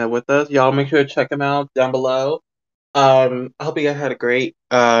sharing that with us. Y'all make sure to check them out down below. I hope you guys had a great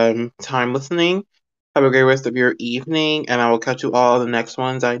time listening. Have a great rest of your evening, and I will catch you all in the next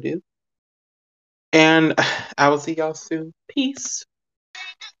ones I do. And I will see y'all soon. Peace.